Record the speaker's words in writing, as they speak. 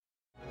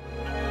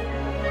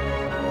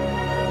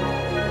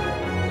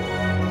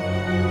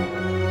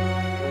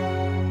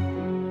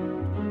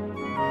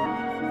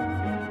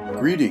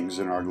Greetings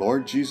in our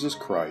Lord Jesus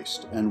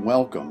Christ, and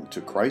welcome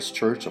to Christ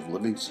Church of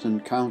Livingston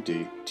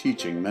County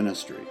Teaching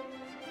Ministry.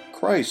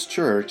 Christ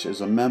Church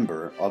is a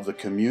member of the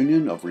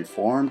Communion of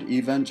Reformed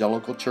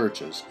Evangelical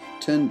Churches,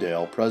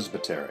 Tyndale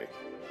Presbytery.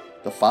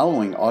 The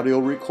following audio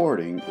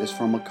recording is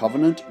from a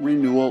covenant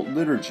renewal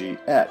liturgy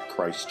at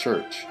Christ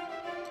Church.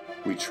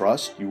 We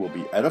trust you will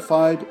be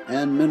edified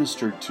and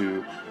ministered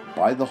to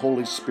by the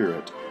Holy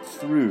Spirit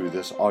through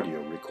this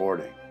audio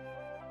recording.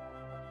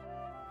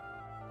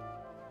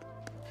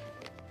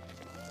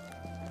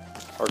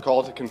 Our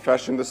call to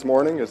confession this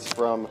morning is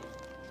from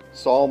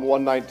Psalm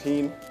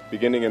 119,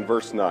 beginning in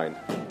verse 9.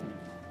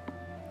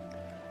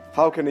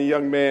 How can a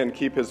young man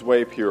keep his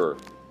way pure?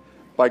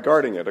 By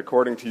guarding it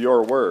according to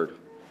your word.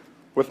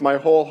 With my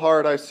whole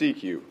heart I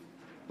seek you.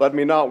 Let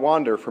me not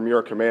wander from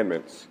your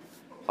commandments.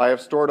 I have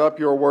stored up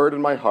your word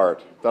in my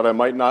heart, that I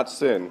might not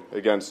sin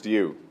against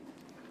you.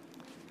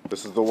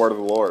 This is the word of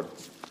the Lord.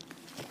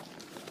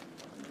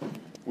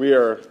 We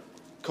are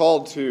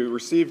called to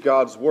receive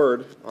God's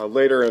word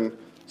later in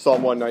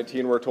Psalm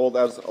 119, we're told,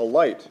 as a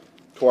light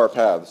to our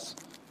paths.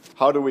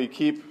 How do we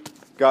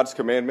keep God's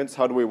commandments?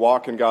 How do we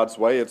walk in God's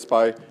way? It's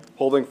by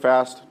holding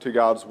fast to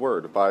God's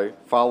word, by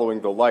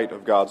following the light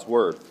of God's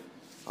word.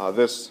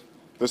 This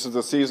is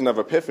the season of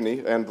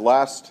Epiphany, and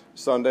last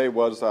Sunday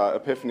was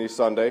Epiphany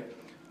Sunday.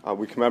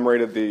 We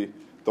commemorated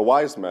the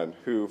wise men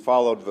who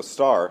followed the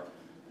star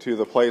to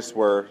the place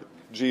where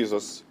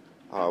Jesus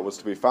was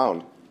to be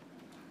found.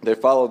 They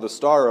followed the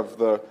star of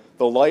the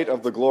light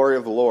of the glory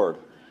of the Lord.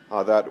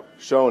 That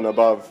shone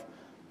above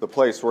the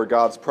place where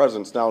God's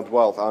presence now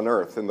dwelt on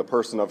earth in the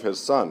person of his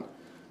Son.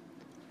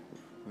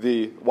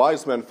 The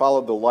wise men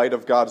followed the light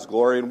of God's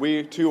glory, and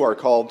we too are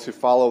called to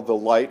follow the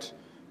light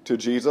to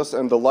Jesus,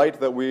 and the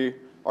light that we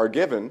are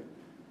given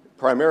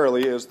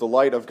primarily is the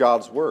light of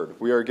God's word.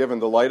 We are given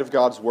the light of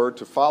God's word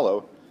to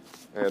follow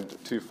and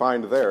to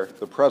find there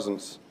the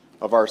presence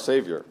of our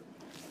Savior.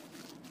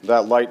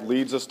 That light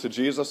leads us to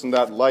Jesus, and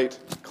that light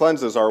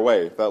cleanses our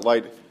way. That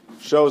light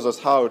shows us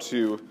how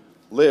to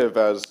live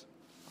as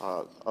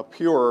a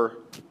pure,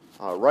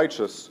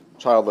 righteous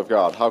child of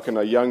God. How can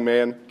a young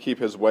man keep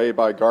his way?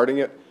 By guarding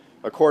it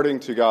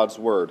according to God's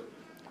word.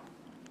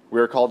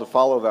 We are called to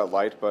follow that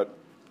light, but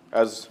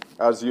as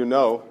you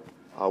know,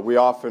 we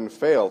often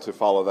fail to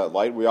follow that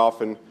light. We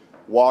often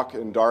walk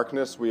in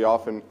darkness. We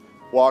often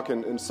walk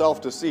in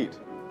self-deceit.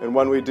 And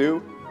when we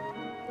do,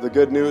 the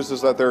good news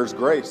is that there's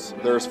grace.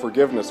 There's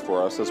forgiveness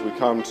for us as we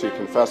come to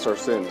confess our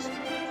sins.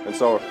 And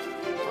so,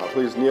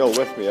 please kneel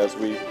with me as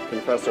we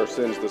confess our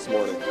sins this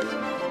morning. Let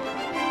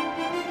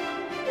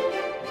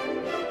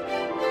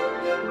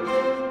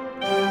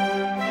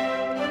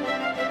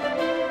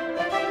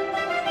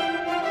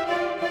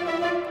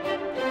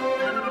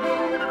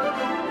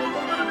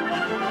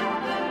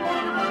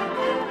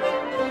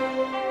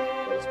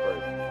us pray.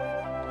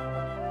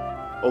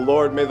 O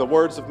Lord, may the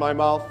words of my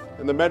mouth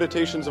and the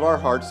meditations of our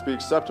hearts be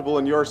acceptable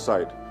in your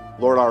sight,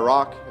 Lord, our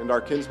rock and our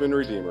kinsman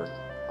redeemer.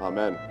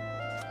 Amen.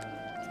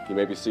 You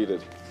may be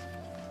seated.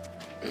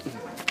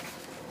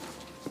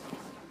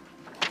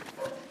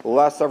 The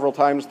last several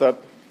times that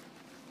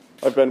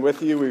I've been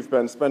with you, we've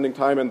been spending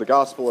time in the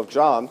Gospel of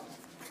John.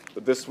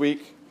 But this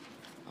week,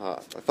 I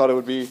thought it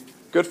would be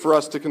good for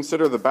us to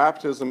consider the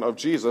baptism of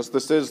Jesus.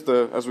 This is,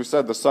 as we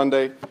said, the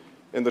Sunday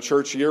in the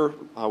church year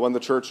when the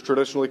church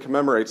traditionally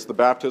commemorates the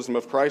baptism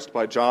of Christ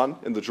by John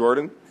in the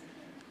Jordan.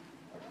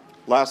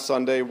 Last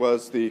Sunday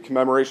was the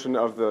commemoration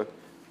of the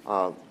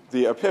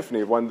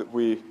Epiphany, one that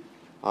we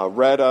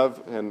read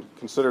of and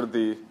considered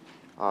the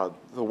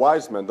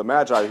wise men, the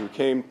Magi, who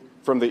came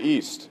from the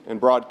east and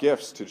brought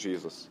gifts to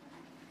Jesus.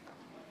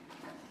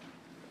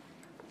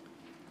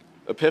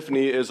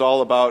 Epiphany is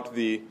all about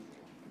the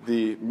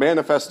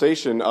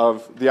manifestation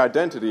of the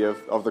identity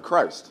of the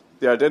Christ,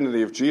 the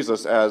identity of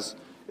Jesus as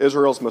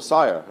Israel's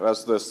Messiah,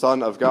 as the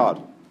Son of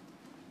God.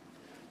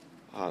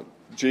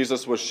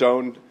 Jesus was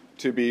shown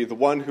to be the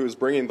one who is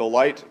bringing the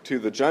light to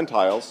the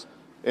Gentiles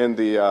in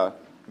the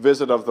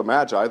visit of the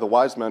Magi, the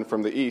wise men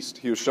from the east.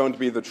 He was shown to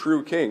be the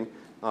true king.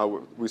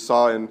 We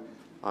saw in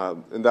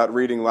that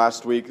reading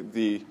last week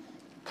the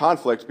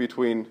conflict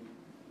between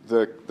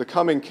the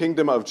coming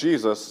kingdom of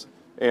Jesus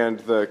and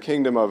the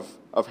kingdom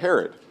of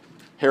Herod.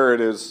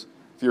 Herod is,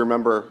 if you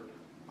remember,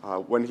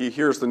 when he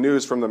hears the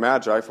news from the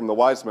Magi, from the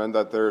wise men,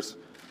 that there's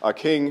a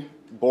king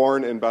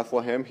born in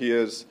Bethlehem,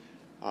 he's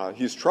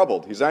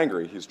troubled. He's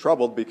angry. He's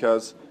troubled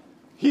because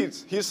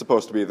he's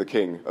supposed to be the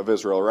king of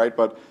Israel, right?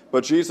 But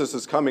Jesus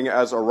is coming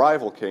as a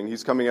rival king.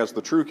 He's coming as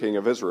the true king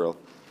of Israel.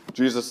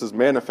 Jesus is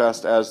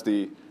manifest as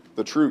the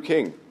true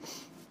king.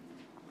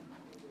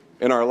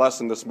 In our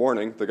lesson this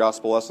morning, the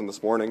gospel lesson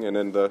this morning, and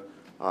in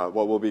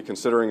what we'll be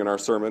considering in our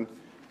sermon,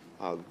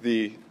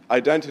 the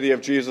identity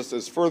of Jesus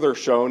is further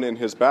shown in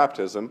his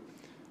baptism.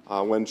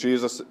 When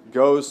Jesus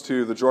goes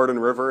to the Jordan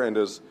River and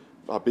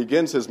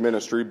begins his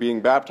ministry, being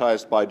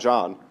baptized by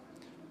John,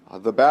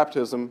 the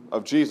baptism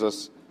of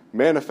Jesus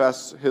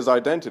manifests his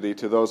identity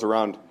to those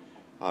around,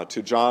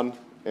 to John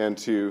and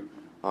to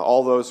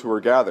all those who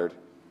are gathered,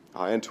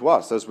 and to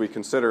us as we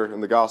consider in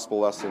the gospel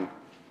lesson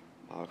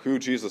who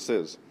Jesus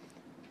is.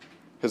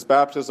 His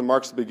baptism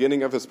marks the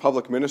beginning of his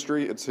public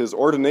ministry. It's his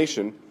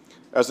ordination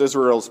as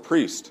Israel's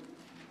priest.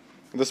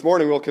 This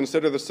morning we'll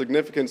consider the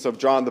significance of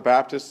John the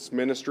Baptist's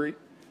ministry,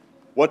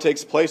 what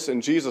takes place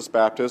in Jesus'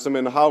 baptism,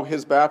 and how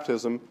his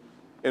baptism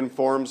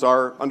informs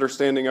our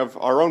understanding of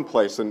our own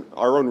place and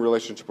our own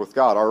relationship with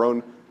God, our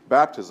own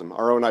baptism,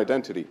 our own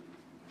identity.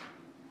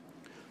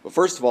 But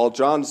first of all,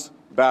 John's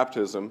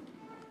baptism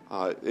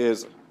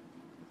is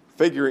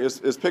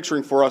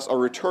picturing for us a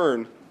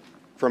return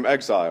from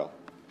exile.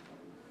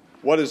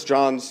 What is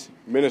John's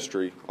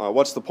ministry?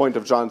 What's the point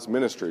of John's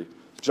ministry?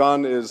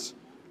 John is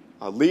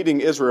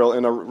leading Israel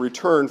in a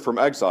return from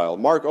exile.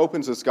 Mark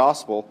opens his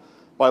gospel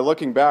by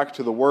looking back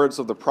to the words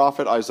of the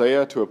prophet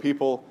Isaiah to a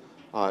people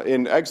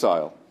in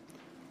exile.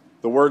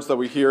 The words that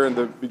we hear in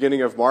the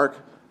beginning of Mark,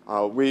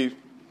 we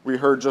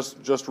heard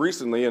just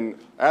recently in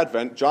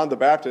Advent. John the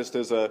Baptist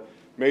is a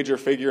major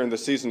figure in the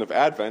season of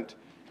Advent,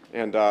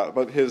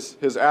 but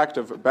his act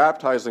of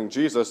baptizing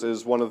Jesus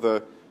is one of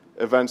the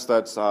events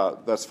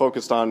that's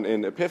focused on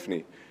in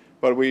Epiphany.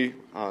 But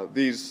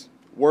these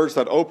words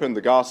that open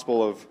the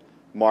Gospel of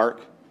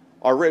Mark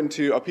are written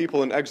to a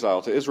people in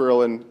exile, to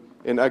Israel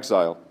in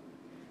exile.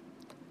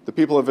 The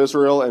people of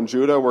Israel and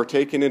Judah were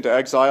taken into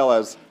exile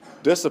as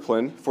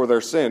discipline for their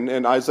sin,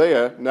 and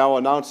Isaiah now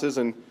announces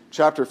in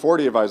chapter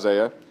 40 of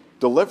Isaiah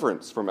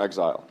deliverance from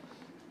exile.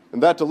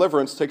 And that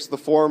deliverance takes the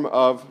form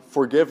of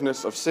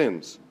forgiveness of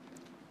sins.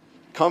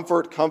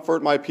 "Comfort,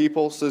 comfort my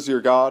people, says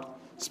your God.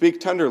 Speak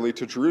tenderly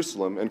to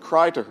Jerusalem and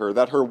cry to her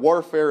that her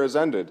warfare is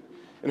ended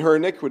and her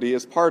iniquity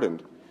is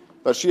pardoned,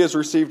 that she has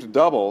received from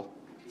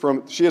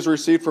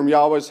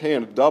Yahweh's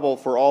hand double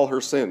for all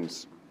her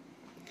sins."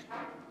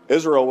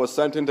 Israel was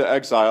sent into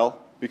exile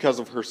because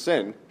of her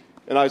sin,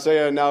 and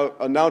Isaiah, now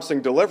announcing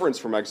deliverance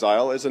from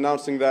exile, is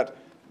announcing that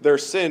their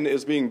sin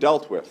is being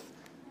dealt with.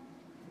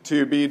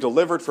 To be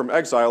delivered from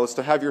exile is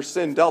to have your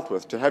sin dealt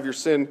with, to have your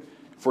sin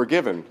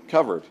forgiven,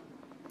 covered.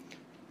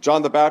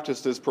 John the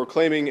Baptist is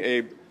proclaiming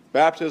a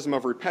baptism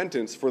of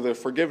repentance for the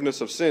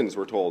forgiveness of sins,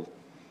 we're told.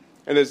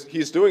 And as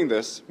he's doing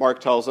this, Mark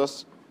tells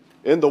us,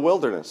 in the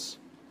wilderness.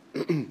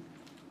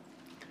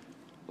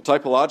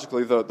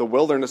 Typologically, the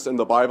wilderness in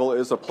the Bible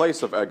is a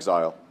place of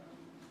exile.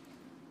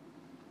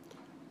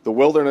 The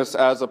wilderness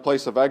as a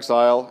place of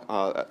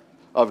exile,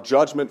 of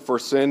judgment for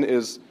sin,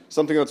 is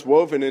something that's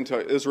woven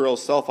into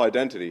Israel's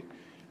self-identity.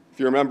 If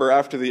you remember,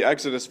 after the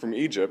exodus from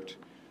Egypt,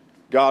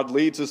 God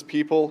leads his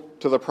people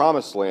to the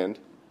promised land,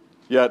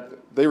 yet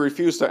they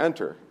refuse to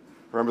enter.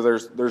 Remember,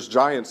 there's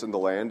giants in the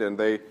land, and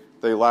they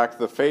lack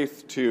the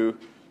faith to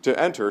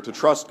enter, to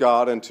trust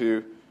God and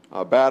to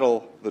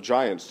battle the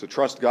giants, to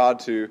trust God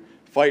to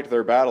fight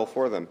their battle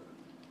for them.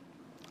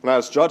 And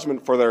as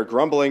judgment for their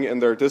grumbling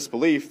and their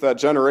disbelief, that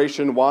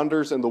generation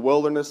wanders in the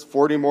wilderness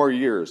 40 more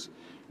years.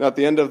 And at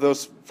the end of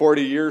those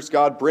 40 years,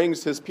 God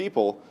brings his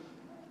people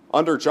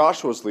under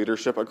Joshua's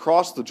leadership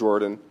across the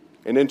Jordan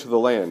and into the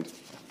land.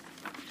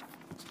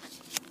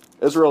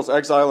 Israel's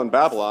exile in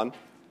Babylon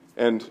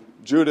and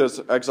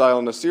Judah's exile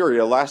in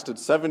Assyria lasted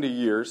 70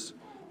 years,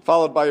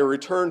 followed by a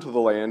return to the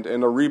land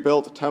and a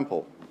rebuilt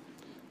temple.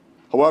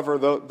 However,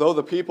 though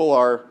the people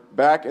are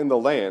back in the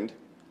land,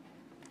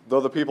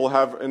 though the people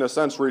have, in a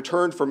sense,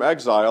 returned from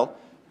exile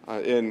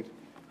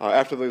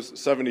after those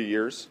 70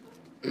 years,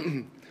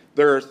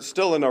 they're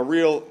still in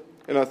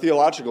a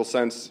theological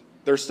sense,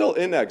 they're still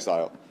in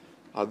exile.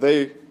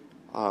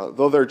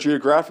 Though they're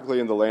geographically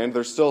in the land,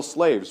 they're still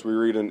slaves, we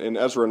read in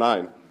Ezra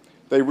 9.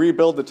 They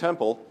rebuild the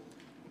temple,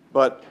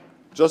 but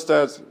just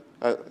as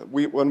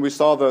when we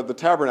saw the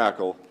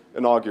tabernacle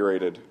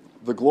inaugurated,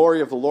 the glory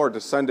of the Lord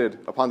descended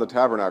upon the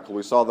tabernacle.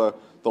 We saw the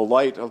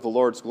light of the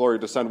Lord's glory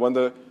descend.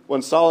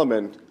 When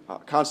Solomon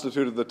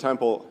constituted the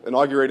temple,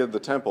 inaugurated the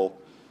temple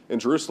in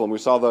Jerusalem, we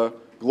saw the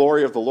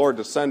glory of the Lord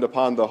descend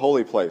upon the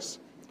holy place.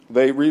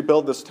 They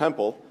rebuild this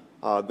temple.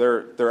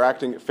 They're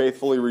acting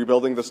faithfully,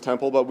 rebuilding this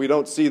temple, but we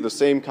don't see the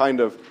same kind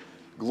of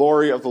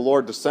glory of the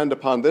Lord descend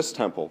upon this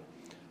temple.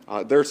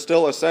 There's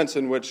still a sense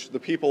in which the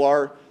people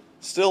are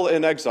still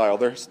in exile.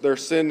 Their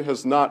sin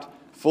has not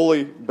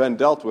fully been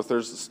dealt with.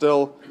 There's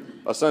still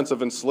a sense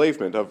of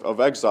enslavement,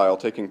 of exile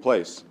taking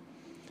place.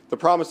 The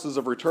promises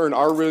of return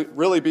are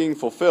really being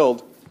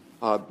fulfilled,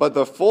 but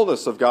the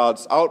fullness of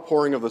God's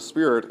outpouring of the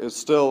Spirit is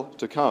still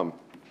to come.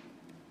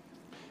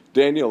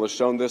 Daniel has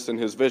shown this in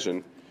his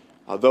vision.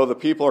 Though the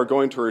people are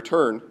going to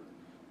return,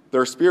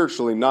 they're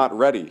spiritually not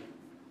ready,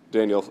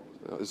 Daniel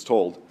is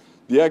told.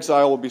 The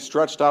exile will be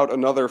stretched out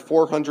another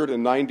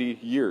 490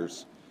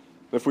 years.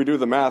 If we do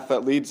the math,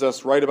 that leads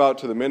us right about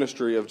to the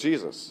ministry of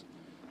Jesus.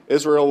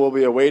 Israel will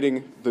be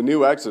awaiting the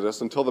new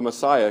Exodus until the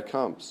Messiah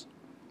comes.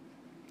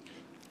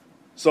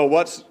 So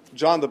what's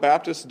John the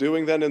Baptist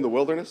doing then in the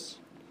wilderness?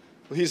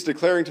 He's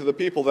declaring to the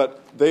people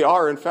that they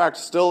are, in fact,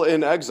 still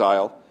in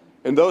exile,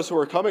 and those who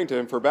are coming to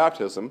him for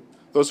baptism,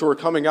 those who are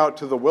coming out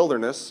to the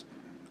wilderness,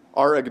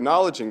 are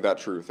acknowledging that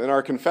truth and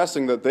are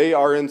confessing that they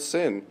are in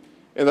sin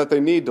and that they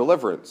need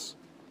deliverance.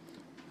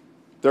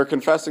 They're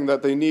confessing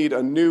that they need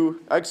a new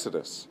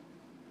Exodus.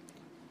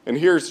 And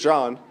here's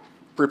John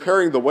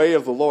preparing the way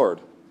of the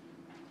Lord.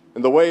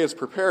 And the way is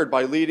prepared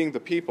by leading the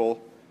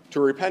people to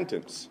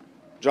repentance.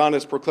 John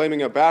is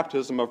proclaiming a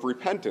baptism of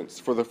repentance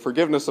for the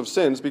forgiveness of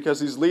sins because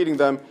he's leading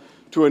them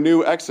to a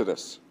new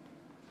exodus.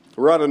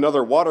 We're at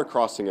another water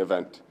crossing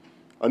event.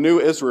 A new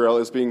Israel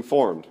is being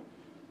formed.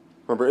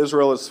 Remember,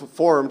 Israel is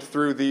formed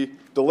through the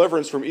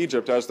deliverance from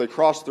Egypt as they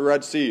cross the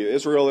Red Sea.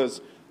 Israel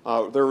is,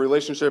 their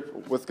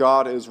relationship with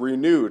God is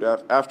renewed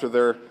after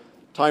their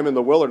time in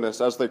the wilderness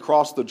as they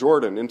cross the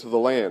Jordan into the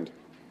land.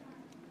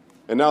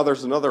 And now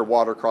there's another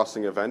water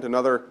crossing event,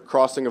 another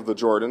crossing of the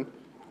Jordan.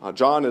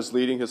 John is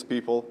leading his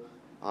people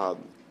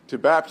to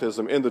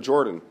baptism in the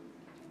Jordan.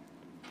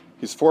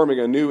 He's forming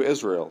a new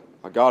Israel.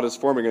 God is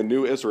forming a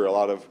new Israel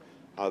out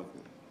of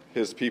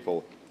his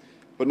people.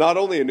 But not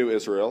only a new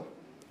Israel,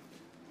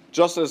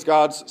 just as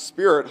God's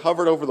Spirit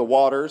hovered over the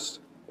waters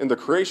in the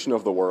creation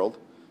of the world,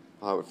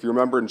 if you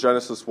remember in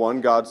Genesis 1,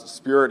 God's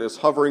Spirit is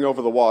hovering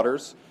over the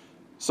waters,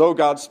 so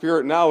God's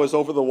Spirit now is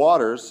over the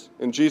waters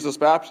in Jesus'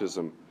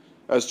 baptism,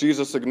 as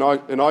Jesus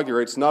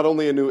inaugurates not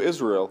only a new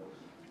Israel,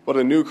 but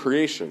a new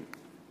creation.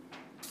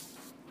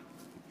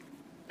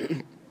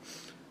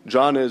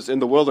 John is in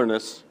the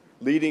wilderness,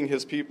 leading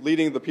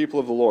the people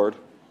of the Lord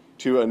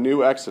to a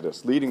new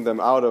exodus, leading them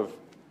out of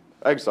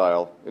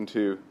exile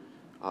into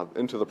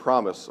the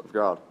promise of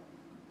God.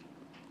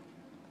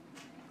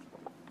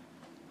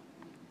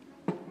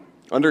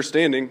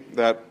 Understanding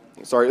that,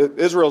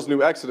 Israel's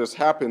new exodus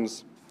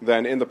happens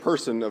then in the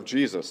person of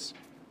Jesus.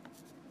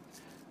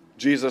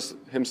 Jesus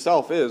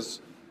himself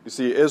is, you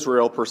see,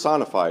 Israel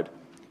personified.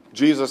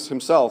 Jesus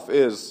himself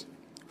is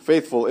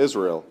faithful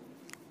Israel.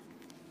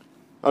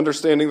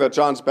 Understanding that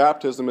John's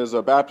baptism is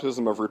a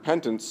baptism of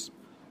repentance,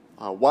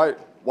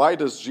 why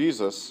does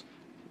Jesus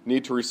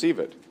need to receive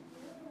it?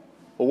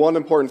 Well, one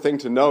important thing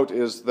to note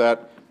is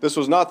that this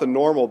was not the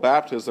normal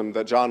baptism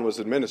that John was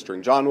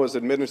administering. John was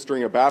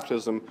administering a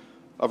baptism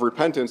of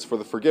repentance for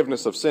the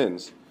forgiveness of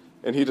sins,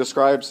 and he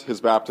describes his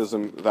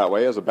baptism that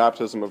way, as a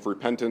baptism of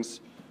repentance,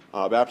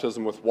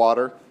 baptism with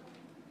water.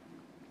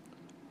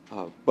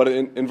 But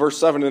in verse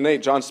 7 and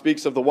 8, John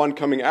speaks of the one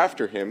coming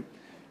after him,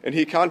 and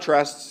he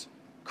contrasts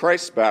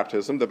Christ's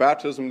baptism, the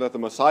baptism that the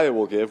Messiah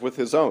will give, with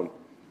his own.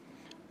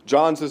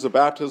 John's is a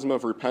baptism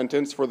of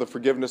repentance for the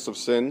forgiveness of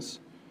sins,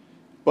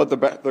 but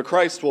the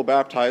Christ will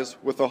baptize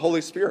with the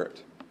Holy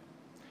Spirit.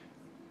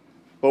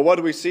 But what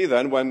do we see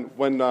then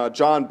when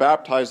John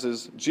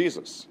baptizes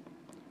Jesus?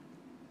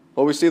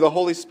 Well, we see the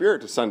Holy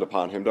Spirit descend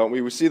upon him, don't we?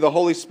 We see the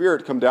Holy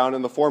Spirit come down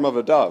in the form of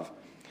a dove.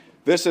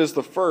 This is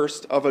the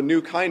first of a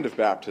new kind of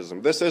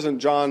baptism. This isn't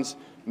John's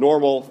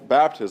normal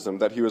baptism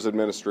that he was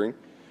administering.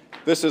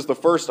 This is the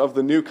first of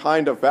the new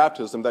kind of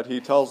baptism that he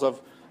tells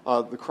of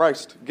the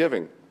Christ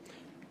giving.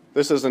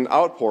 This is an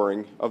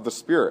outpouring of the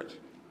Spirit.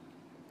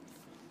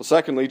 Well,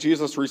 secondly,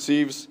 Jesus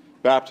receives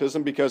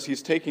baptism because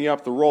he's taking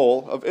up the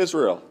role of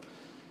Israel.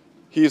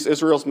 He's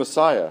Israel's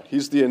Messiah.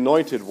 He's the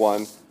anointed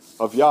one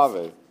of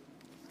Yahweh.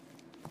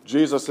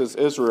 Jesus is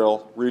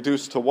Israel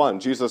reduced to one.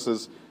 Jesus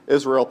is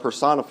Israel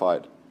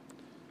personified.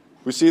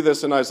 We see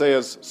this in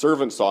Isaiah's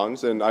servant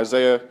songs. In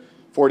Isaiah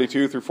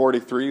 42 through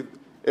 43,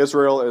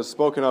 Israel is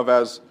spoken of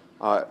as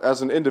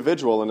an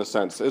individual in a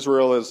sense.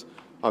 Israel is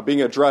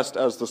being addressed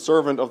as the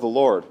servant of the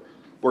Lord,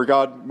 where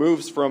God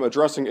moves from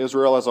addressing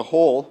Israel as a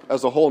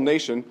whole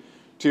nation,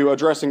 to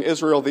addressing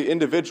Israel the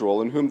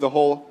individual in whom the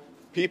whole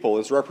people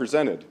is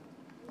represented.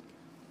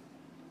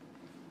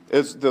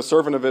 Is the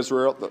servant of the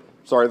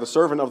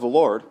servant of the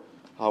Lord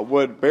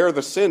would bear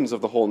the sins of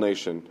the whole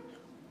nation,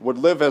 would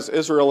live as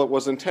Israel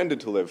was intended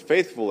to live,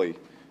 faithfully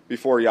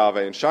before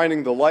Yahweh and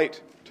shining the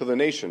light to the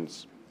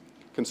nations.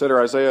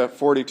 Consider Isaiah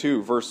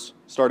 42,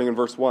 starting in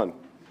verse 1.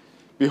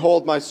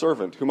 Behold my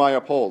servant, whom I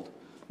uphold,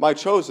 my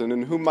chosen,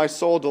 in whom my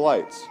soul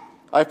delights.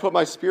 I have put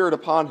my spirit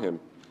upon him.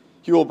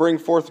 He will bring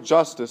forth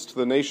justice to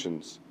the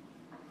nations.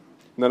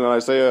 And then in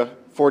Isaiah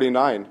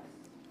 49,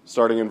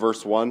 starting in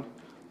verse 1,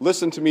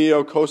 Listen to me,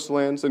 O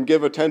coastlands, and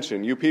give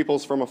attention, you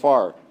peoples from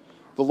afar.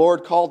 The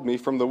Lord called me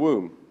from the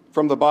womb.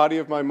 From the body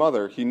of my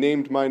mother he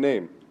named my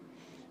name.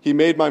 He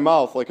made my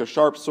mouth like a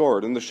sharp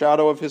sword. In the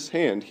shadow of his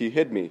hand he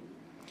hid me.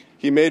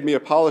 He made me a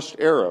polished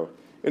arrow.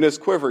 In his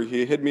quiver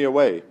he hid me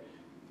away.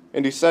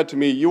 And he said to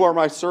me, You are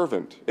my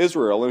servant,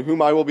 Israel, in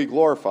whom I will be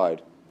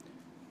glorified.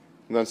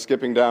 And then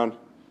skipping down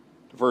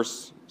to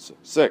verse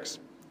 6,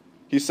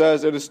 he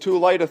says, It is too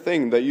light a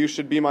thing that you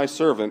should be my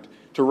servant,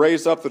 to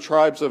raise up the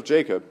tribes of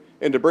Jacob,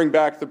 and to bring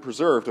back the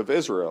preserved of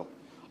Israel.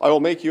 I will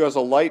make you as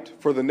a light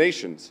for the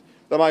nations,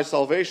 that my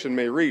salvation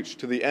may reach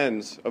to the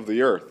ends of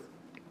the earth.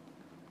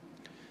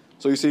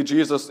 So you see,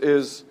 Jesus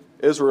is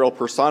Israel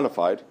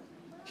personified.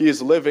 He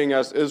is living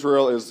as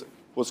Israel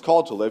was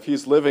called to live.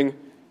 He's living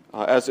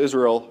as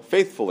Israel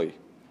faithfully.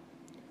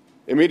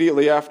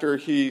 Immediately after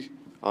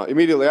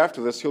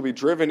this, he'll be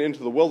driven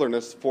into the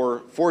wilderness for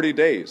 40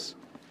 days.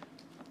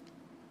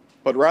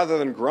 But rather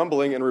than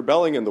grumbling and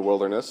rebelling in the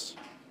wilderness,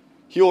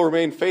 he will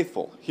remain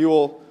faithful. He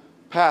will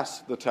pass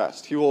the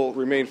test. He will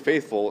remain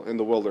faithful in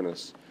the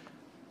wilderness.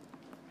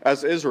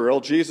 As Israel,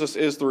 Jesus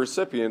is the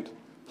recipient,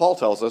 Paul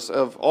tells us,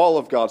 of all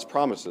of God's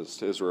promises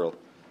to Israel.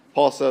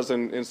 Paul says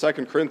in 2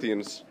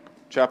 Corinthians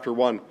chapter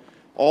 1,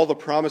 all the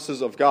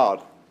promises of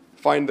God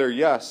find their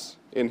yes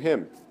in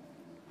him.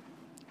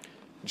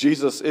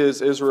 Jesus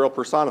is Israel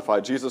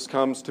personified. Jesus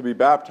comes to be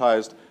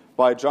baptized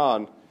by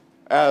John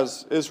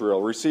as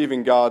Israel,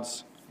 receiving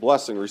God's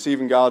blessing,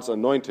 receiving God's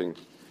anointing.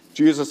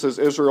 Jesus is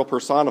Israel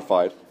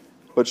personified,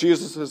 but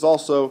Jesus is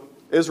also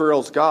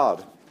Israel's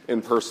God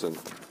in person.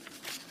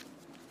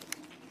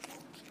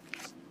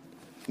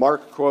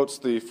 Mark quotes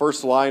the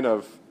first line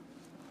of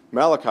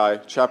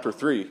Malachi chapter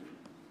 3.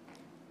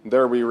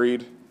 There we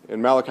read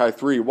in Malachi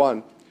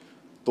 3:1,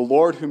 "The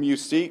Lord whom you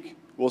seek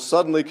will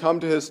suddenly come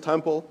to his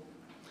temple,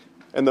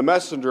 and the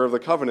messenger of the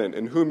covenant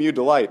in whom you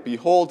delight,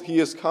 behold, he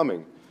is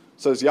coming,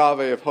 says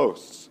Yahweh of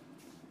hosts."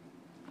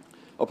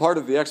 A part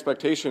of the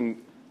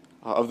expectation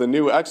of the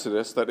new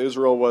Exodus that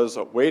Israel was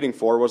waiting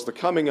for was the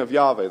coming of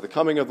Yahweh, the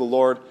coming of the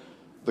Lord,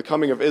 the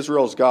coming of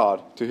Israel's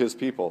God to his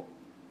people.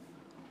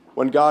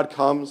 When God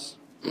comes,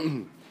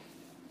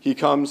 he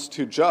comes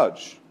to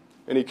judge,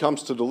 and he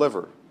comes to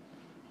deliver.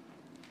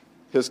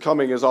 His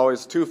coming is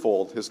always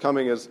twofold. His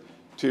coming is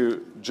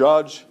to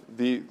judge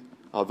the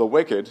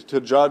wicked, to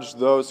judge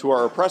those who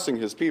are oppressing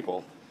his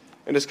people.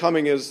 And his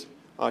coming is,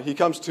 he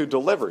comes to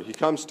deliver, he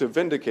comes to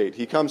vindicate,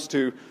 he comes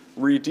to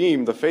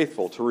redeem the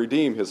faithful, to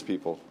redeem his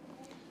people.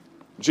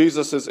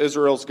 Jesus is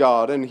Israel's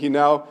God, and he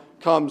now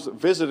comes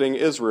visiting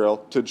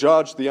Israel to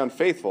judge the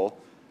unfaithful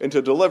and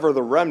to deliver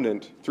the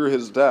remnant through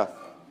his death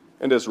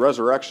and his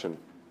resurrection.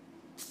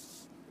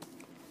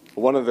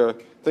 One of the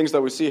things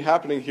that we see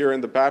happening here in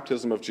the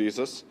baptism of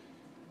Jesus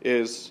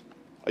is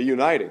a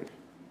uniting,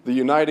 the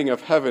uniting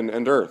of heaven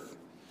and earth.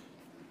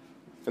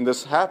 And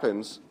this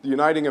happens, the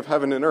uniting of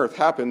heaven and earth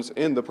happens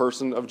in the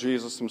person of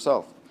Jesus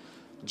himself.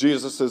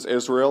 Jesus is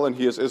Israel, and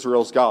he is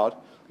Israel's God.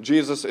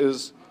 Jesus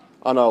is,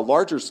 on a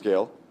larger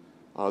scale,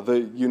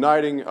 the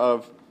uniting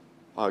of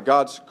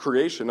God's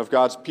creation, of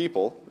God's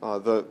people,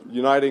 the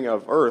uniting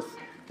of earth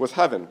with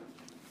heaven.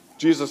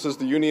 Jesus is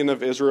the union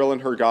of Israel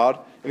and her God,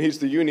 and he's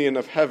the union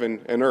of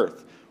heaven and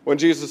earth. When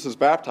Jesus is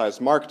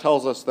baptized, Mark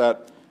tells us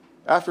that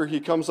after he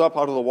comes up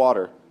out of the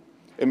water,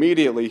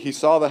 immediately he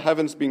saw the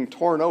heavens being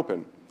torn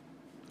open.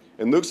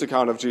 In Luke's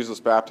account of Jesus'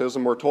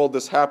 baptism, we're told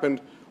this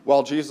happened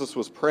while Jesus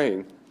was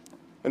praying.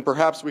 And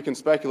perhaps we can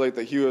speculate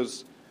that he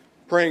was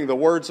praying the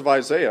words of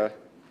Isaiah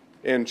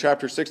in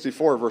chapter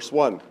 64, verse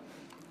 1,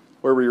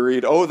 where we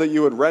read, "Oh, that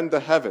you would rend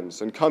the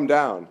heavens and come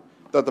down,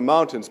 that the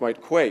mountains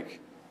might quake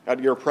at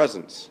your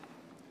presence."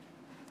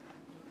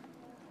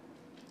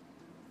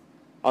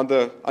 On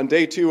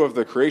day 2 of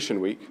the creation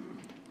week,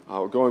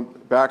 going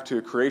back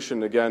to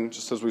creation again,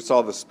 just as we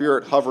saw the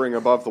Spirit hovering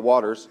above the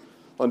waters,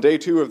 on day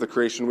 2 of the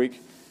creation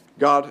week,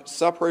 God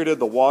separated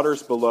the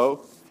waters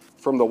below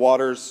from the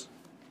waters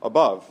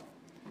above.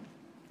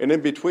 And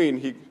in between,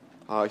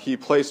 he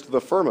placed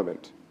the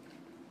firmament,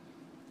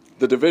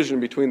 the division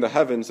between the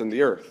heavens and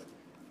the earth.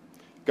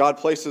 God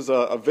places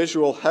a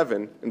visual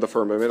heaven in the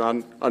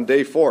firmament on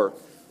day 4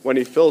 when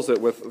he fills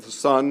it with the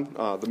sun,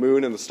 the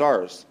moon, and the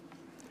stars.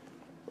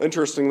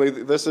 Interestingly,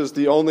 this is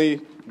the only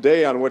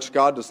day on which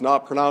God does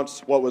not pronounce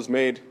what was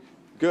made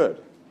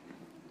good.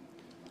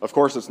 Of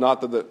course, it's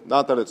not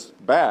that it's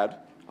bad.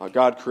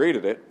 God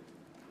created it.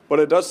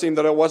 But it does seem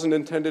that it wasn't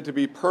intended to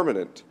be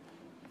permanent.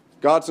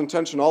 God's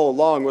intention all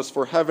along was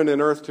for heaven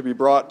and earth to be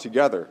brought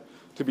together,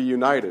 to be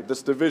united.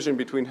 This division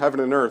between heaven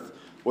and earth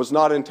was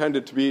not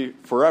intended to be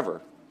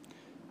forever.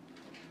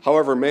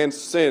 However, man's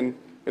sin,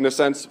 in a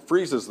sense,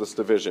 freezes this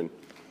division.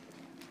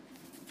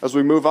 As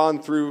we move on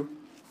through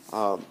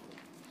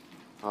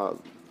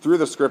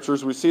the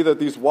scriptures, we see that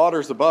these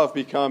waters above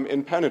become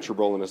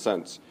impenetrable in a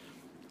sense.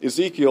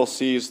 Ezekiel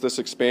sees this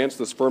expanse,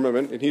 this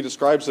firmament, and he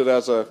describes it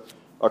as a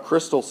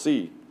crystal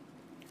sea.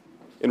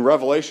 In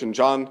Revelation,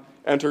 John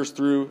enters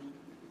through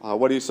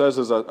what he says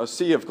is a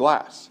sea of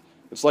glass.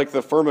 It's like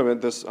the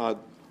firmament, this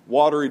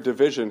watery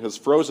division, has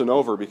frozen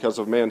over because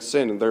of man's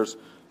sin, and there's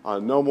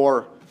no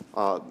more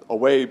a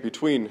way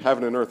between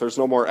heaven and earth. There's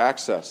no more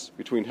access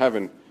between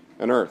heaven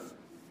and earth.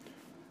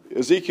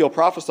 Ezekiel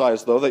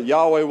prophesies, though, that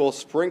Yahweh will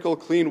sprinkle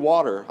clean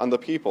water on the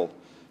people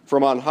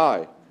from on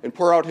high and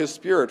pour out his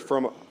spirit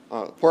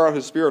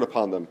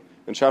upon them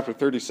in chapter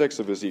 36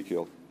 of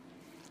Ezekiel.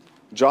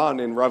 John,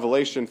 in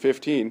Revelation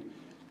 15,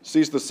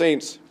 sees the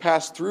saints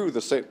pass through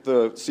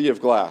the sea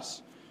of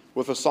glass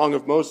with a song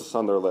of Moses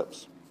on their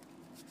lips.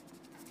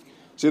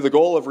 See, the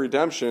goal of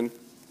redemption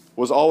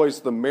was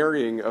always the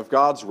marrying of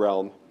God's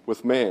realm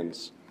with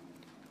man's.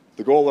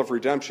 The goal of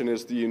redemption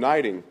is the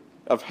uniting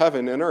of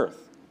heaven and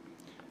earth.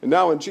 And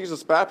now in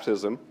Jesus'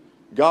 baptism,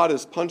 God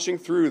is punching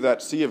through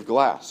that sea of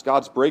glass.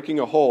 God's breaking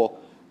a hole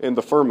in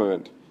the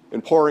firmament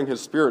and pouring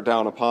his Spirit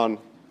down upon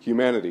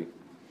humanity.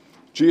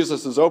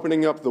 Jesus is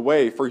opening up the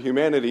way for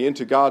humanity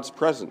into God's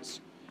presence,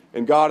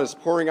 and God is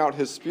pouring out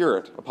his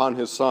Spirit upon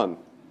his Son.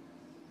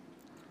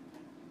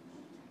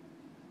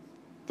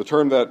 The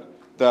term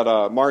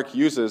that Mark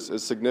uses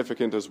is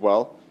significant as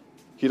well.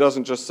 He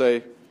doesn't just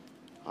say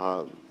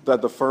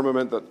that the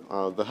firmament,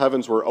 that the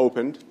heavens were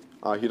opened.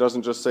 He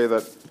doesn't just say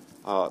that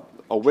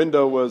a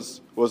window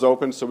was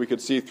opened so we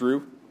could see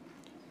through.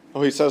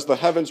 Oh, he says the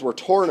heavens were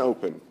torn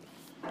open.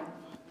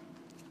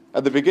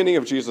 At the beginning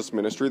of Jesus'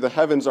 ministry, the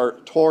heavens are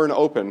torn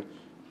open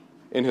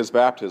in his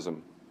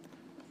baptism.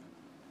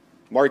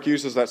 Mark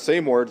uses that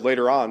same word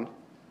later on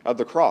at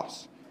the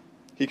cross.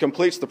 He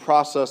completes the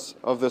process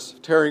of this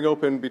tearing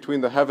open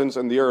between the heavens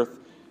and the earth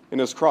in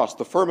his cross.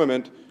 The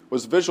firmament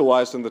was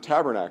visualized in the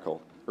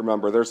tabernacle.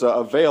 Remember, there's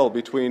a veil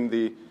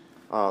between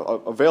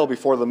a veil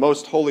before the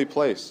most holy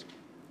place.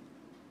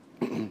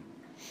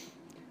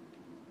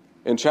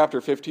 In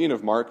chapter 15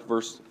 of Mark,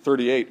 verse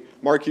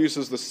 38, Mark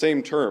uses the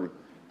same term,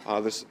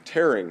 this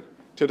tearing,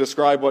 to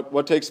describe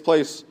what takes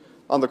place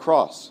on the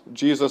cross.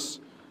 Jesus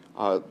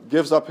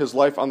gives up his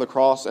life on the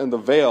cross, and the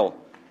veil,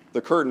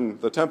 the curtain,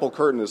 the temple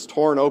curtain, is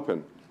torn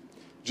open.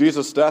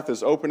 Jesus' death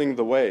is opening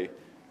the way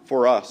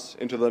for us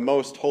into the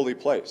most holy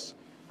place.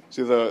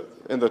 See,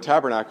 in the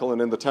tabernacle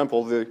and in the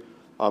temple, the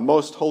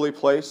most holy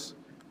place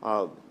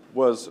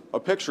was a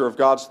picture of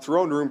God's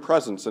throne room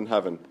presence in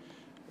heaven.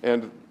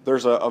 And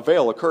there's a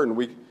veil, a curtain.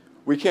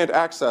 We can't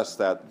access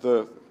that.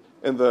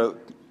 In the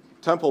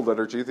temple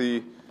liturgy,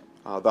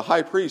 the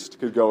high priest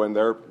could go in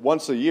there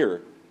once a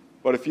year.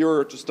 But if you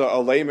were just a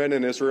layman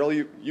in Israel,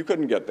 you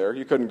couldn't get there.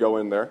 You couldn't go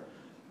in there.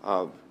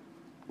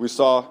 We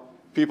saw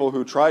people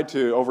who tried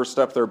to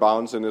overstep their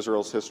bounds in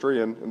Israel's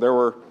history, and there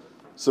were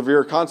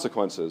severe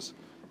consequences.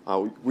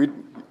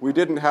 We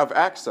didn't have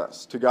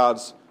access to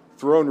God's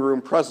throne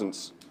room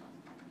presence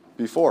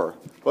before.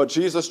 But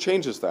Jesus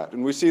changes that,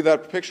 and we see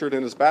that pictured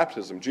in his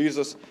baptism.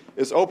 Jesus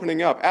is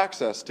opening up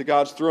access to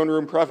God's throne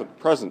room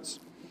presence.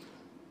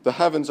 The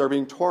heavens are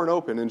being torn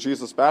open in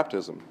Jesus'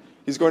 baptism.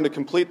 He's going to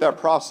complete that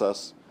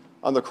process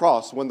on the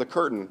cross when the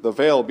curtain, the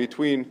veil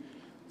between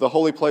the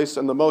holy place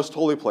and the most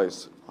holy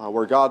place,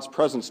 where God's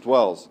presence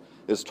dwells,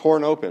 is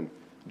torn open.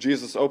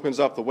 Jesus opens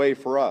up the way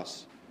for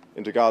us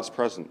into God's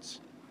presence.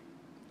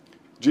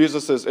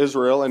 Jesus is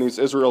Israel, and he's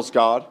Israel's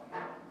God.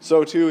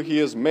 So too, he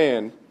is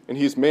man, and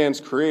he's man's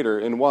creator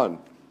in one.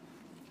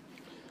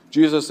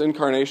 Jesus'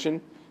 incarnation,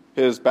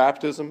 his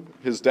baptism,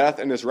 his death,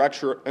 and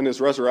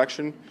his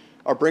resurrection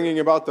are bringing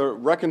about the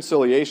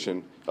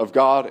reconciliation of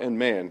God and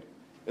man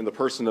in the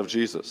person of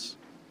Jesus.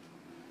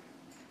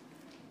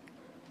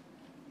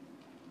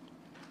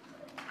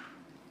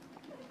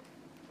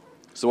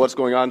 So what's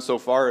going on so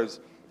far is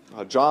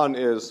John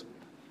is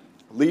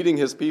leading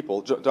his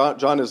people.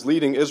 John is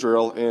leading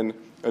Israel in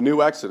a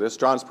new exodus.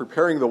 John's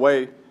preparing the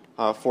way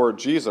for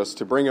Jesus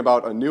to bring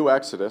about a new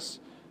exodus.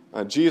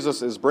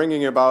 Jesus is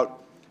bringing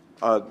about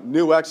a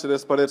new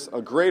exodus, but it's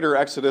a greater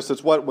exodus.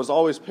 It's what was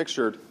always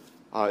pictured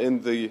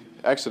in the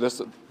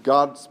Exodus,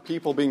 God's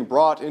people being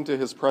brought into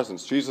his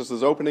presence. Jesus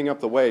is opening up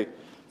the way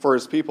for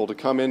his people to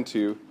come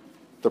into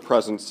the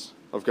presence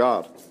of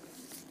God.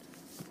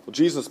 Well,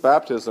 Jesus'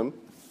 baptism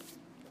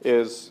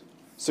is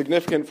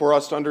significant for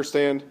us to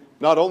understand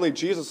not only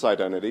Jesus'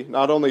 identity,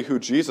 not only who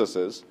Jesus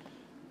is,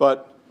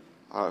 but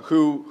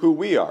who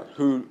we are,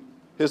 who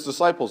his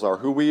disciples are,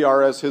 who we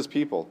are as his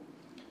people.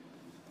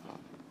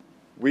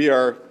 We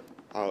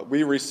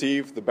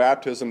receive the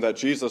baptism that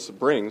Jesus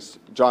brings.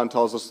 John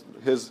tells us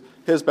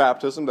his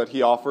baptism that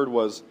he offered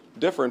was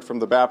different from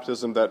the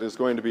baptism that is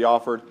going to be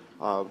offered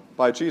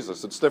by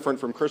Jesus. It's different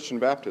from Christian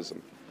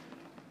baptism.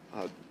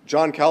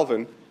 John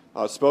Calvin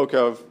spoke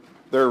of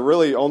there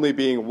really only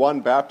being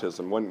one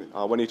baptism.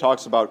 When he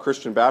talks about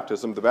Christian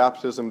baptism, the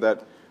baptism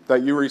that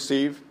you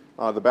receive,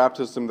 the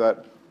baptism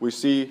that we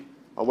see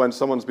when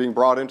someone's being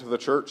brought into the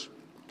church,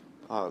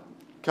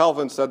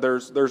 Calvin said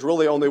there's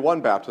really only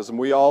one baptism.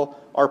 We all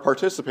are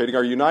participating,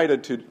 are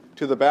united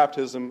to the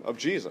baptism of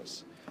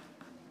Jesus.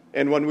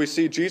 And when we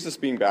see Jesus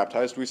being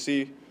baptized, we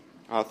see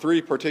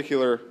three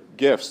particular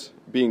gifts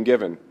being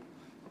given.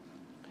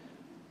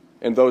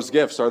 And those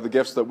gifts are the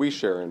gifts that we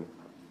share in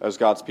as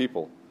God's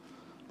people.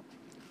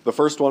 The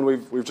first one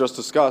we've just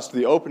discussed,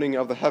 the opening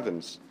of the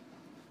heavens.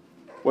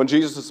 When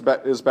Jesus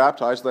is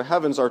baptized, the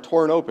heavens are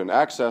torn open.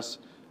 Access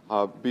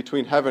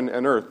between heaven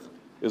and earth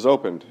is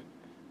opened.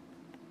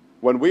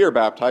 When we are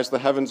baptized, the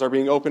heavens are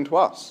being opened to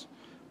us.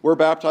 We're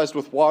baptized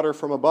with water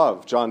from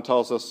above. John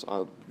tells us,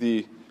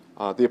 the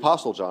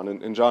Apostle John,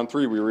 in John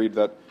 3, we read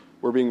that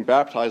we're being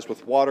baptized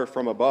with water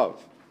from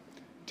above.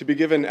 To be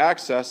given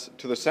access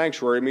to the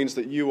sanctuary means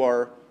that you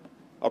are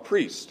a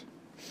priest.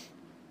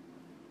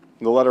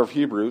 In the letter of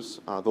Hebrews,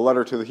 the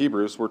letter to the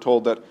Hebrews, we're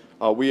told that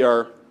we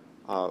are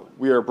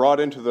brought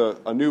into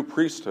a new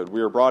priesthood.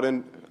 We are brought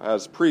in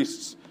as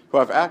priests who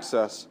have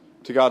access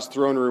to God's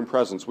throne room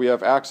presence. We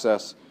have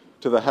access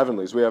to the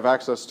heavenlies. We have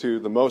access to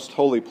the most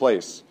holy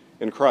place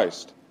in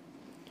Christ.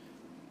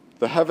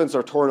 The heavens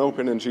are torn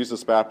open in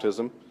Jesus'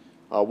 baptism.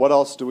 What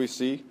else do we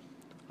see?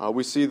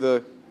 We see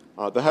the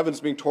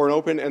heavens being torn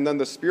open, and then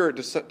the Spirit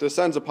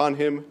descends upon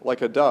him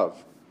like a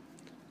dove.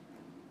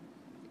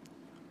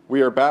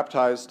 We are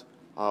baptized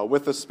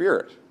with the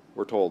Spirit,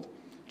 we're told.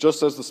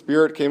 Just as the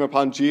Spirit came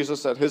upon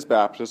Jesus at his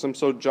baptism,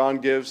 so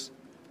God gives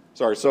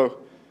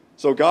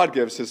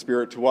his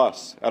Spirit to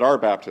us at our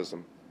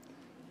baptism.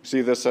 We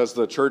see this as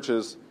the church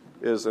is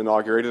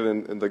inaugurated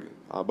in the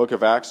book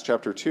of Acts,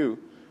 chapter 2.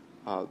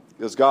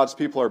 As God's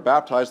people are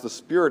baptized, the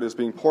Spirit is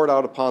being poured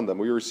out upon them.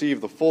 We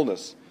receive the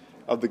fullness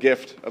of the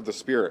gift of the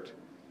Spirit.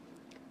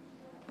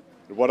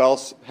 What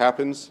else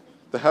happens?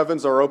 The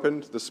heavens are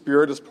opened, the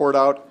Spirit is poured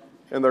out,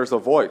 and there's a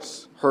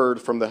voice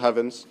heard from the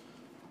heavens.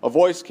 A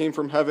voice came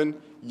from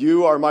heaven,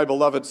 "You are my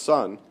beloved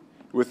Son.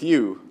 With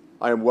you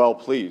I am well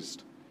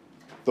pleased."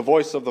 The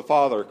voice of the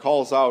Father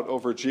calls out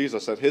over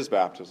Jesus at his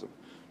baptism,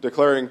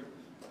 declaring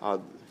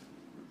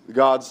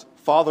God's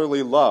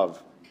fatherly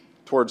love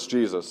towards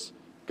Jesus,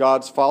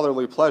 God's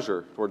fatherly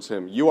pleasure towards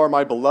him. "You are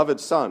my beloved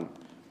Son.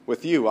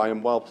 With you I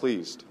am well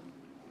pleased."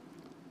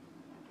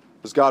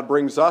 As God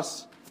brings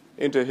us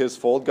into his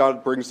fold,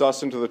 God brings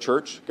us into the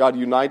church, God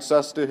unites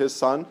us to his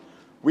Son,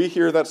 we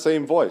hear that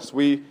same voice.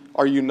 We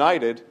are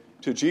united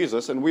to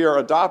Jesus, and we are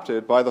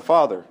adopted by the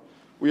Father.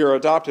 We are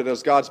adopted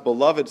as God's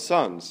beloved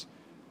sons.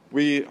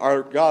 We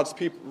are God's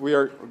people. We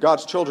are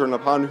God's children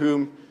upon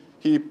whom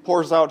he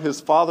pours out his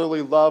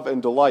fatherly love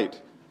and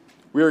delight.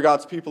 We are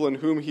God's people in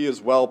whom he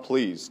is well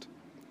pleased.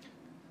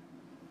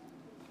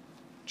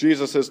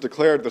 Jesus is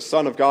declared the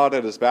Son of God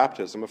at his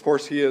baptism. Of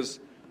course, he is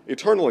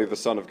eternally the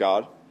Son of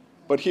God,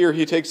 but here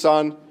he takes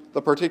on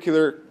the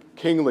particular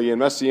kingly and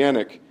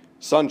messianic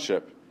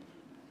sonship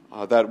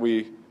that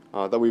we've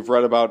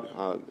read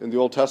about in the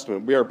Old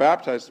Testament. We are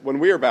baptized. When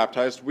we are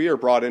baptized, we are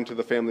brought into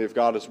the family of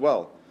God as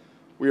well.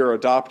 We are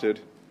adopted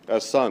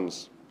as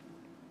sons.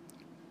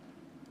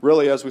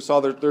 Really, as we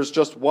saw, there's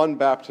just one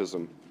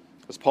baptism,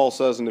 as Paul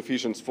says in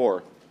Ephesians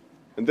 4.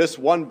 And this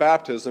one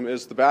baptism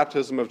is the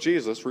baptism of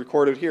Jesus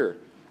recorded here.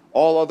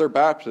 All other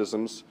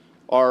baptisms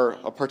are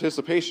a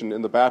participation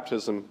in the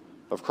baptism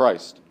of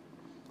Christ.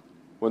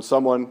 When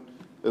someone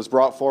is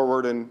brought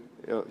forward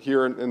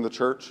here in the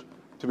church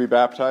to be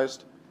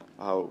baptized,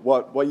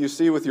 what you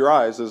see with your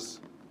eyes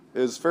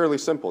is fairly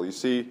simple. You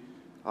see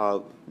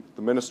the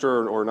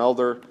minister or an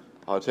elder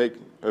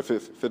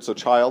if it's a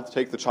child,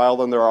 take the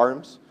child in their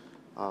arms,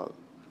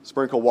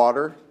 sprinkle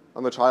water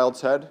on the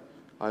child's head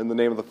in the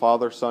name of the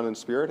Father, Son, and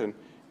Spirit,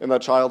 and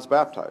that child's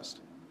baptized.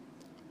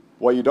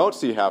 What you don't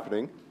see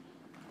happening,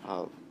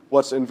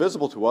 what's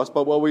invisible to us,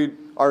 but what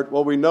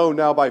we know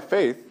now by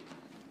faith,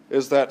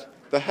 is that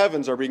the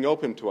heavens are being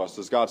opened to us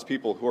as God's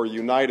people who are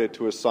united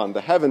to his Son.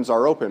 The heavens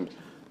are opened.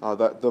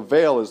 The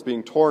veil is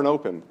being torn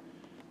open.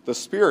 The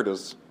Spirit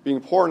is being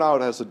poured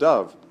out as a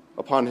dove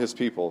upon his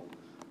people.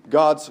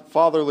 God's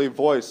fatherly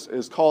voice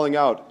is calling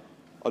out,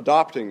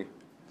 adopting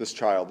this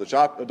child,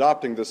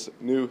 adopting this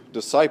new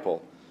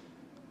disciple,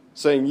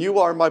 saying, "You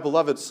are my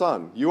beloved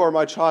Son, you are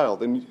my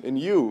child, and in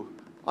you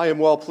I am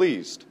well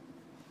pleased."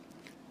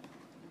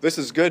 This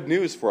is good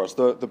news for us.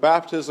 The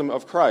baptism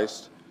of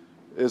Christ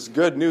is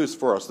good news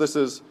for us. This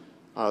is,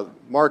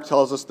 Mark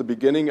tells us, the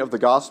beginning of the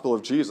gospel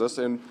of Jesus,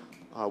 and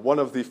one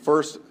of the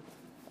first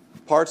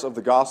parts of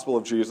the gospel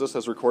of Jesus,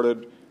 as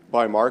recorded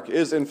by Mark,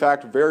 is in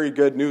fact very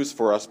good news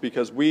for us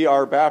because we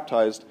are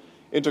baptized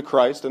into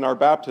Christ. In our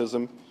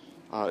baptism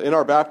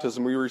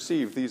we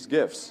receive these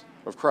gifts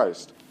of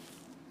Christ.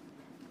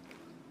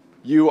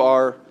 You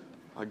are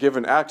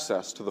given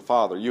access to the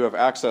Father. You have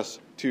access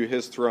to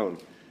his throne.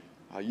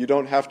 You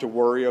don't have to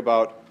worry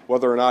about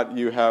whether or not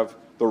you have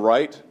the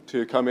right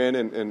to come in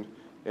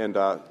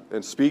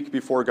and speak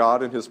before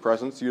God in his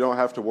presence. You don't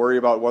have to worry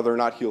about whether or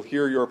not he'll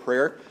hear your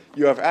prayer.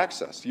 You have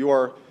access. You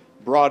are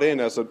brought in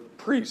as a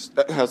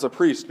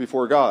priest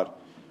before God.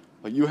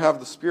 You have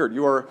the Spirit.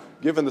 You are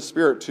given the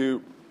Spirit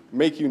to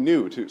make you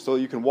new, so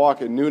you can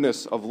walk in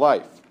newness of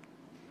life.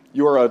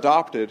 You are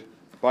adopted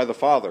by the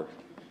Father.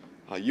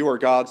 You are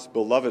God's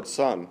beloved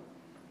Son.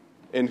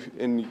 And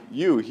in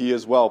you he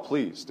is well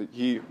pleased.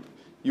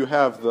 You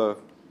have the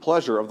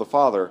pleasure of the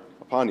Father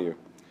upon you.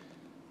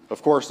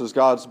 Of course, as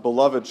God's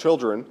beloved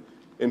children,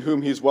 in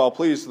whom he's well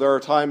pleased, there are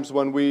times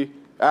when we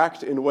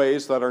act in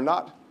ways that are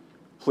not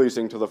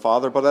pleasing to the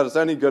Father, but as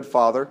any good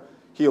father,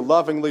 he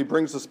lovingly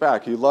brings us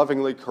back. He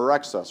lovingly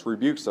corrects us,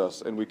 rebukes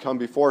us, and we come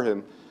before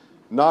him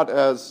not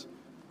as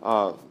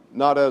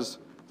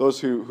those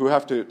who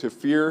have to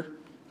fear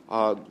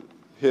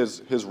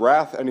his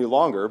wrath any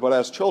longer, but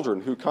as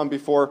children who come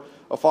before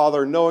a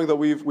father knowing that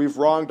we've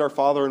wronged our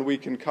father and we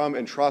can come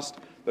and trust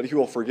that he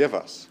will forgive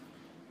us.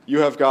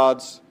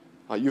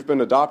 You've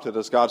been adopted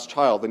as God's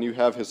child, and you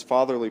have his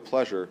fatherly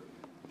pleasure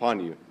upon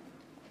you.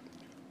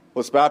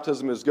 Well, this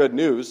baptism is good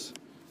news,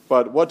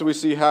 but what do we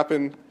see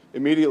happen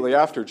immediately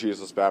after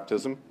Jesus'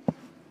 baptism?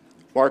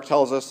 Mark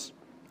tells us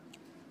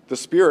the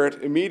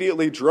Spirit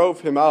immediately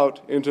drove him out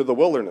into the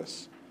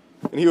wilderness.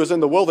 And he was in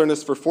the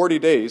wilderness for 40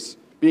 days,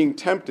 being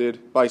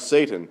tempted by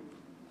Satan.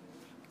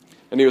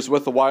 And he was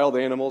with the wild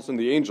animals, and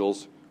the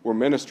angels were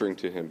ministering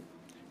to him.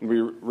 And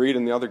we read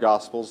in the other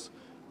Gospels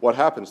what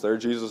happens there.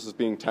 Jesus is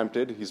being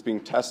tempted. He's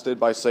being tested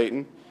by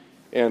Satan.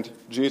 And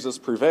Jesus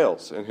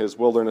prevails in his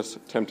wilderness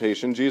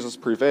temptation. Jesus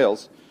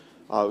prevails,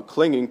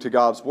 clinging to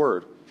God's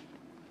word.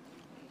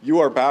 You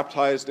are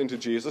baptized into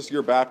Jesus.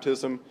 Your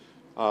baptism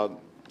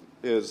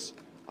is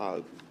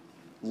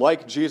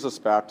like Jesus'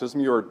 baptism.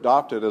 You are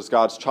adopted as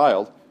God's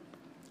child.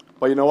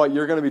 But you know what?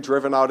 You're going to be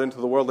driven out into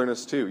the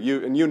wilderness too.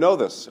 You know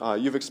this.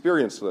 You've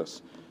experienced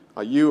this.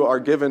 You are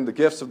given the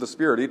gifts of the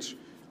Spirit.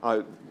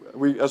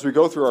 As we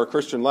go through our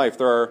Christian life,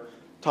 there are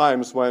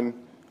times when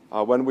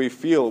we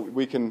feel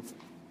we can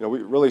we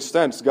really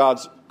sense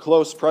God's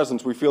close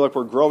presence. We feel like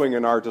we're growing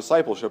in our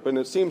discipleship. And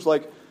it seems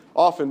like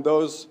often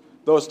those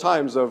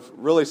times of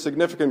really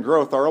significant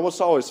growth are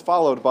almost always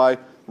followed by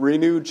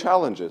renewed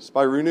challenges,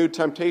 by renewed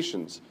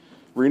temptations,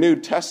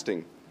 renewed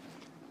testing.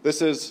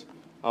 This is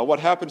what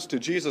happens to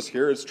Jesus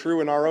here. It's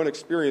true in our own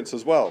experience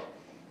as well.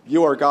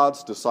 You are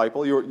God's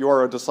disciple. You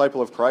are a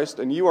disciple of Christ,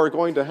 and you are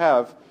going to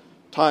have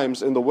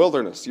times in the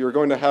wilderness. You're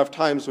going to have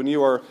times when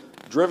you are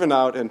driven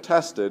out and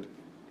tested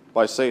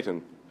by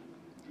Satan.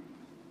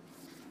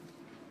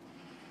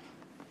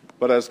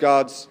 But as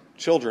God's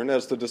children,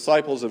 as the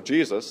disciples of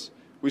Jesus,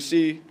 we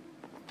see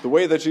the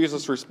way that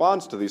Jesus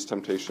responds to these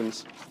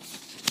temptations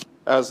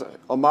as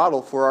a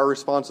model for our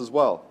response as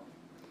well.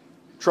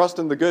 Trust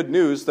in the good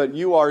news that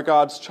you are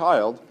God's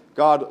child.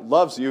 God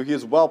loves you. He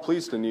is well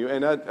pleased in you.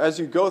 And as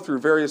you go through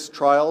various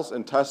trials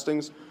and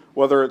testings,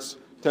 whether it's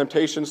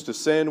temptations to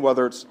sin,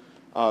 whether it's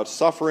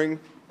suffering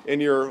in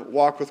your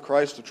walk with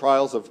Christ, the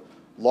trials of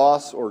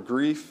loss or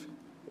grief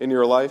in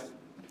your life,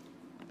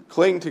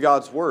 cling to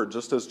God's word,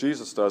 just as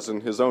Jesus does in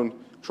his own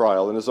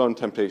trial, in his own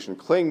temptation.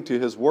 Cling to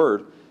his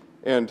word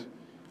and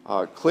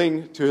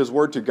cling to his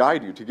word to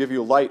guide you, to give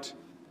you light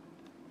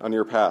on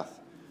your path.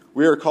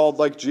 We are called,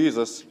 like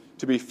Jesus,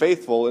 to be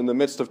faithful in the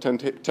midst of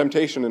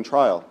temptation and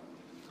trial.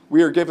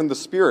 We are given the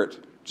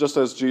Spirit, just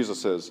as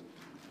Jesus is.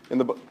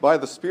 And by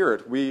the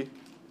Spirit, we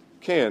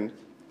can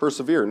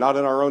persevere, not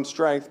in our own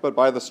strength, but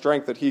by the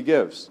strength that he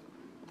gives.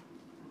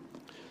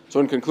 So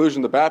in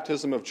conclusion, the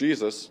baptism of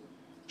Jesus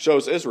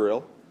shows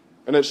Israel,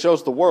 and it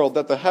shows the world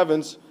that the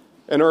heavens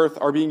and earth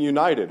are being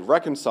united,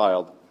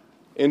 reconciled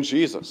in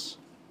Jesus.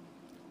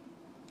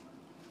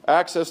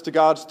 Access to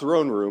God's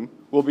throne room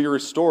will be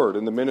restored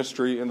in the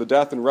ministry and the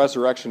death and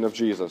resurrection of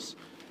Jesus.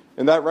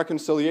 And that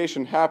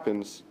reconciliation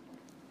happens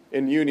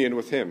in union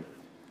with him.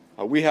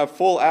 We have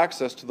full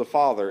access to the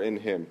Father in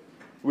him.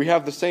 We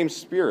have the same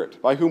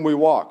Spirit by whom we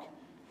walk.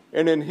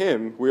 And in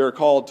him we are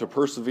called to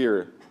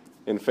persevere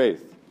in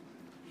faith.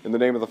 In the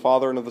name of the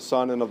Father, and of the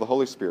Son, and of the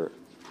Holy Spirit.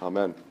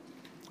 Amen.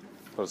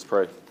 Let us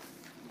pray.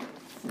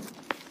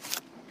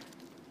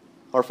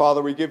 Our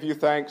Father, we give you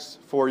thanks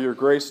for your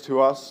grace to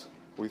us.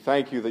 We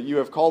thank you that you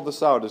have called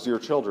us out as your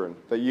children,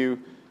 that you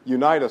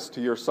unite us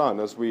to your Son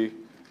as we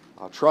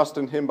trust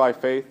in him by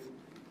faith,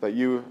 that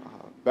you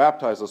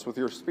baptize us with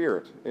your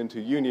Spirit into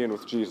union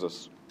with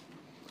Jesus.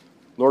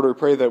 Lord, we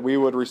pray that we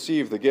would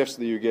receive the gifts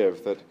that you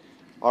give, that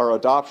our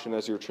adoption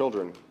as your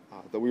children,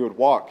 that we would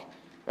walk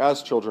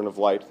as children of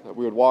light, that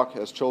we would walk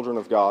as children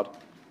of God,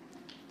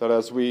 that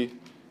as we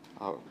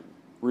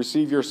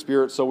receive your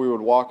Spirit, so we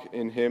would walk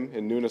in him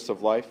in newness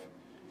of life,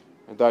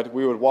 and that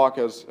we would walk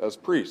as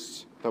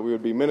priests, that we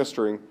would be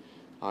ministering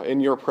in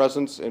your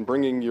presence and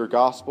bringing your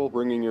gospel,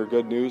 bringing your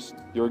good news,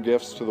 your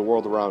gifts to the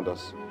world around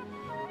us.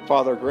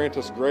 Father, grant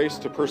us grace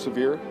to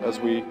persevere as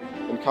we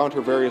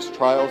encounter various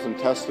trials and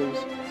testings.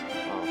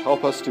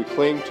 Help us to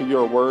cling to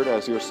your word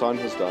as your Son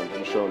has done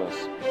and shown us.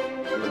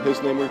 And in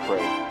his name we pray.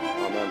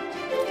 Amen.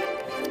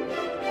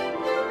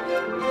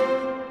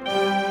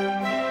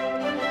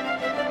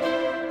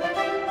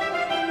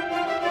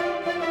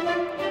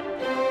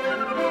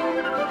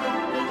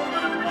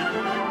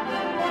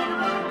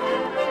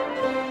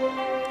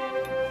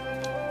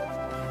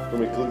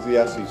 From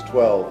Ecclesiastes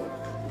 12,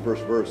 the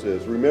first verse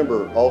is,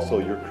 "Remember also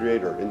your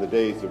Creator in the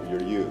days of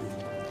your youth."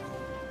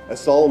 As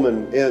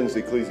Solomon ends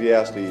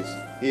Ecclesiastes,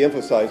 he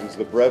emphasizes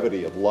the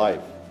brevity of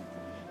life.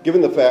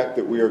 Given the fact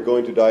that we are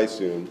going to die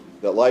soon,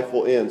 that life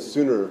will end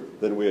sooner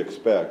than we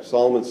expect,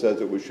 Solomon says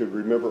that we should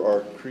remember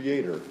our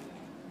Creator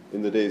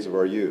in the days of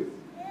our youth.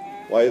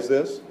 Why is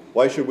this?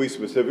 Why should we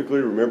specifically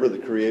remember the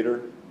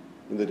Creator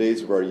in the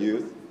days of our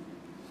youth?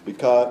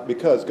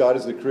 Because God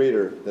is the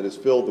Creator that has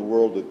filled the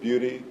world with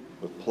beauty,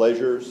 with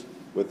pleasures,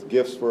 with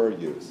gifts for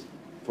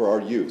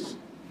our use.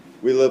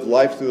 We live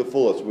life to the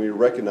fullest when we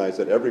recognize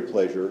that every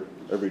pleasure,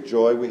 every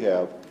joy we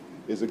have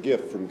is a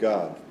gift from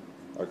God,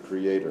 our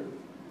Creator.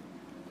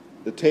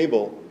 The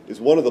table is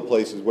one of the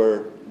places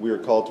where we are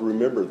called to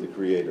remember the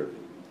Creator.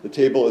 The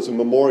table is a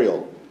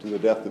memorial to the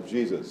death of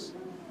Jesus,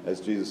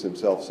 as Jesus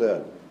himself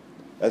said.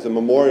 As a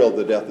memorial of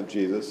the death of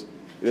Jesus,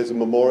 it is a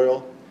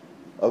memorial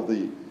of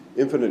the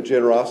infinite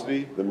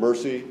generosity, the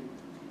mercy,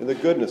 and the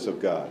goodness of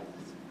God.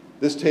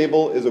 This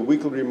table is a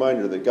weekly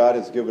reminder that God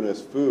has given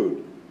us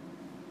food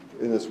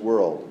in this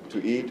world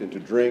to eat and to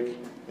drink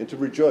and to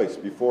rejoice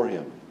before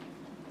him.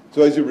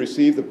 So as you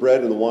receive the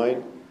bread and the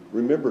wine,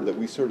 remember that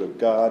we serve a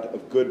God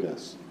of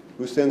goodness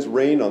who sends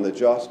rain on the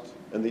just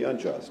and the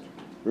unjust.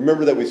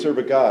 Remember that we serve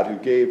a God who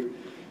gave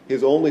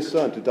his only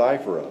Son to die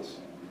for us,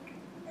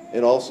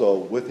 and also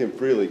with him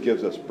freely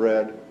gives us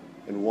bread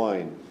and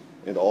wine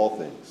and all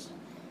things.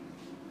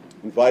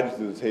 Invited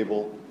to the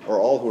table are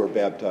all who are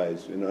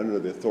baptized and under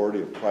the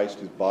authority of Christ,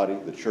 his body,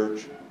 the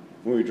church.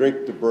 When we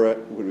drink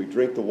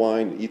the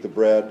wine and eat the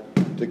bread,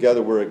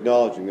 together we're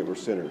acknowledging that we're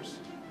sinners.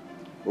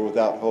 We're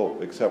without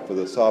hope except for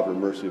the sovereign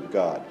mercy of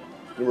God.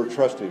 And we're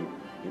trusting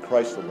in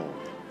Christ alone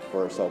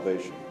for our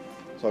salvation.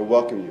 So I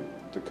welcome you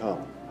to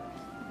come.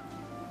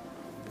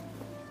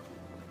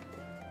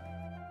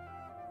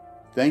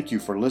 Thank you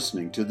for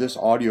listening to this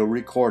audio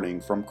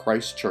recording from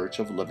Christ Church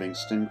of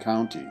Livingston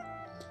County.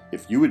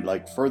 If you would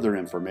like further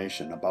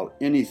information about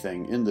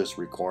anything in this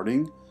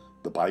recording,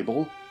 the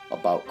Bible,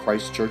 about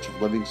Christ Church of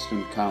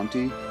Livingston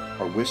County,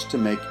 or wish to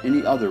make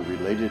any other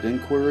related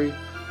inquiry,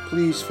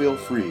 please feel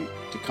free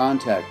to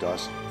contact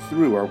us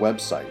through our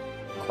website,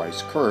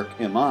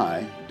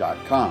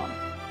 christkirkmi.com.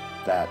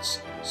 That's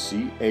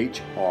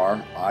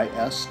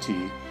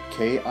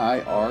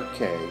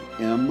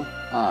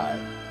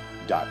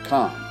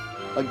CHRISTKIRKMI.com.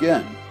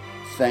 Again,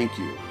 thank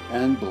you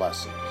and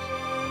blessings.